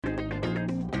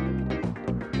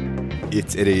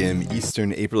It's 8 a.m.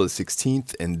 Eastern, April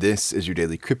 16th, and this is your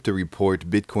daily crypto report.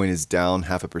 Bitcoin is down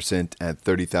 0.5% at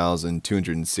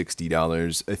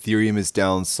 $30,260. Ethereum is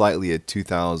down slightly at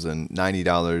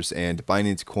 $2,090, and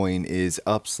Binance Coin is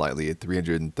up slightly at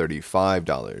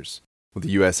 $335. Well,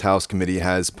 the U.S. House Committee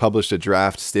has published a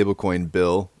draft stablecoin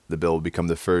bill. The bill will become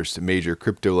the first major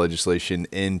crypto legislation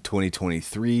in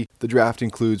 2023. The draft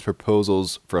includes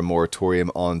proposals for a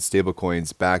moratorium on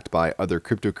stablecoins backed by other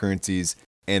cryptocurrencies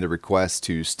and a request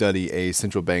to study a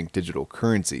central bank digital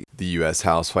currency. The U.S.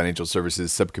 House Financial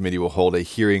Services Subcommittee will hold a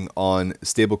hearing on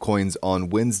stablecoins on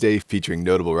Wednesday, featuring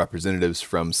notable representatives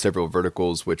from several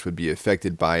verticals which would be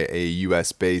affected by a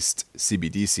U.S.-based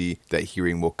CBDC. That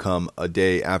hearing will come a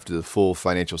day after the full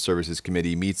Financial Services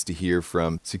Committee meets to hear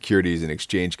from Securities and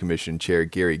Exchange Commission Chair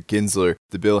Gary Gensler.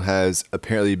 The bill has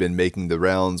apparently been making the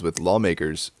rounds with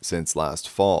lawmakers since last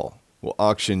fall. Well,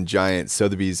 auction giant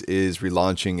Sotheby's is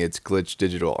relaunching its Glitch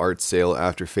digital art sale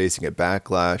after facing a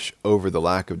backlash over the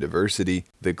lack of diversity.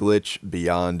 The Glitch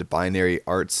Beyond Binary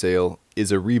art sale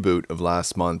is a reboot of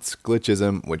last month's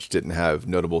Glitchism, which didn't have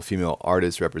notable female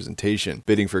artist representation.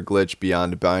 Bidding for Glitch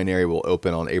Beyond Binary will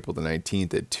open on April the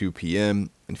 19th at 2 p.m.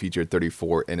 and feature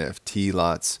 34 NFT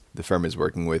lots. The firm is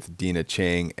working with Dina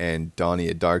Chang and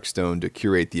Donia Darkstone to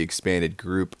curate the expanded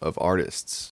group of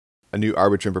artists. A new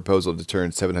Arbitrum proposal to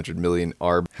turn 700 million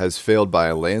ARB has failed by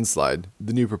a landslide.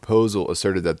 The new proposal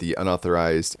asserted that the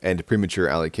unauthorized and premature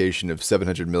allocation of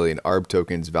 700 million ARB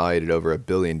tokens valued at over $1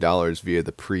 billion via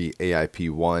the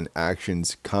pre-AIP1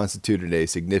 actions constituted a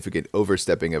significant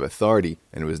overstepping of authority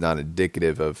and was not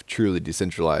indicative of truly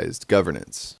decentralized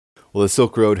governance. Well, the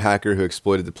Silk Road hacker who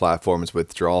exploited the platform's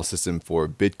withdrawal system for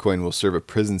Bitcoin will serve a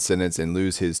prison sentence and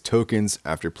lose his tokens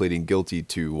after pleading guilty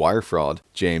to wire fraud.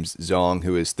 James Zhong,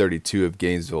 who is 32 of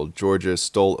Gainesville, Georgia,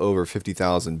 stole over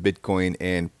 50,000 Bitcoin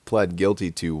and pled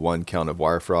guilty to one count of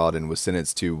wire fraud and was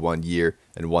sentenced to 1 year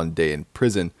and 1 day in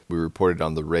prison. We reported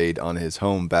on the raid on his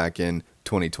home back in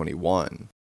 2021.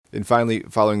 And finally,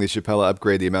 following the Shapella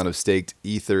upgrade, the amount of staked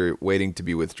Ether waiting to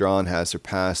be withdrawn has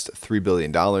surpassed $3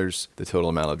 billion. The total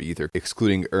amount of Ether,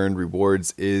 excluding earned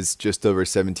rewards, is just over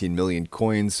 17 million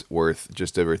coins, worth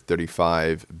just over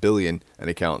 $35 billion, and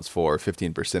accounts for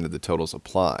 15% of the total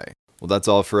supply. Well, that's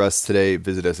all for us today.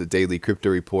 Visit us at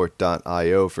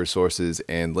dailycryptoreport.io for sources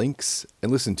and links,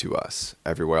 and listen to us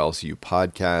everywhere else you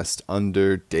podcast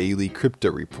under Daily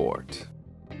Crypto Report.